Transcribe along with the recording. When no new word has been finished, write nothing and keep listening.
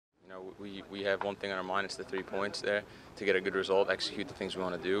we have one thing on our mind. It's the 3 points there to get a good result, execute the things we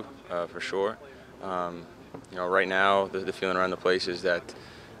want to do for sure. Right now the feeling around the place is that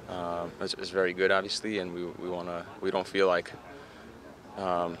it's very good, obviously, and we don't feel like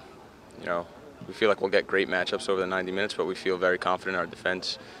we feel like we'll get great matchups over the 90 minutes, but we feel very confident in our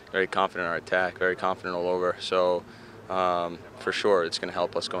defense, very confident in our attack, very confident all over. So for sure, it's going to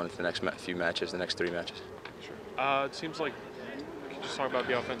help us going into the next few matches, the next 3 matches. Sure. It seems like, just talk about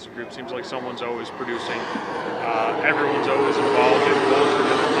the offensive group, seems like someone's always producing. Everyone's always involved, and goals are going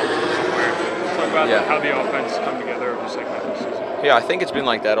to come from somewhere. Talk about how the offense come together over the second half of the season. Yeah, I think it's been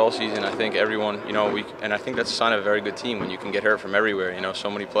like that all season. I think everyone, and I think that's a sign of a very good team when you can get hurt from everywhere. So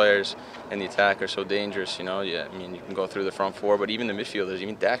many players in the attack are so dangerous. I mean, you can go through the front four, but even the midfielders,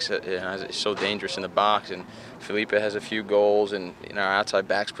 even Dax is so dangerous in the box, and Felipe has a few goals, and our outside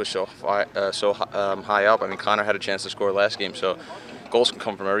backs push so high up. I mean, Connor had a chance to score last game, so goals can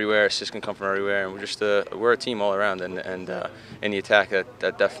come from everywhere, assists can come from everywhere, and we're a team all around. And in the attack,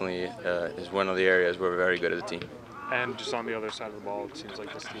 that definitely is one of the areas where we're very good as a team. And just on the other side of the ball, it seems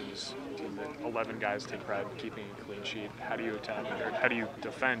like this team is a team that 11 guys take pride in keeping a clean sheet. How do you attack, or how do you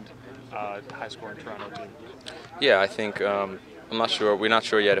defend a high-scoring Toronto team? Yeah, I think I'm not sure. We're not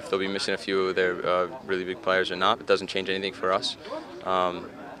sure yet if they'll be missing a few of their really big players or not. It doesn't change anything for us.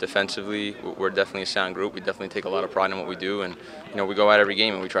 Defensively, we're definitely a sound group. We definitely take a lot of pride in what we do, and we go out every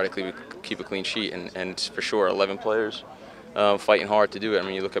game and we try to keep a clean sheet. And it's for sure 11 players. Fighting hard to do it. I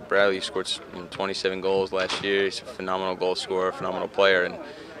mean, you look at Bradley, he scored 27 goals last year. He's a phenomenal goal scorer, phenomenal player,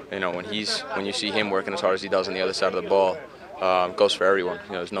 and when you see him working as hard as he does on the other side of the ball, it goes for everyone.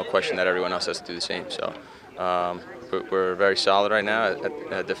 There's no question that everyone else has to do the same. So we're very solid right now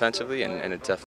defensively, and it definitely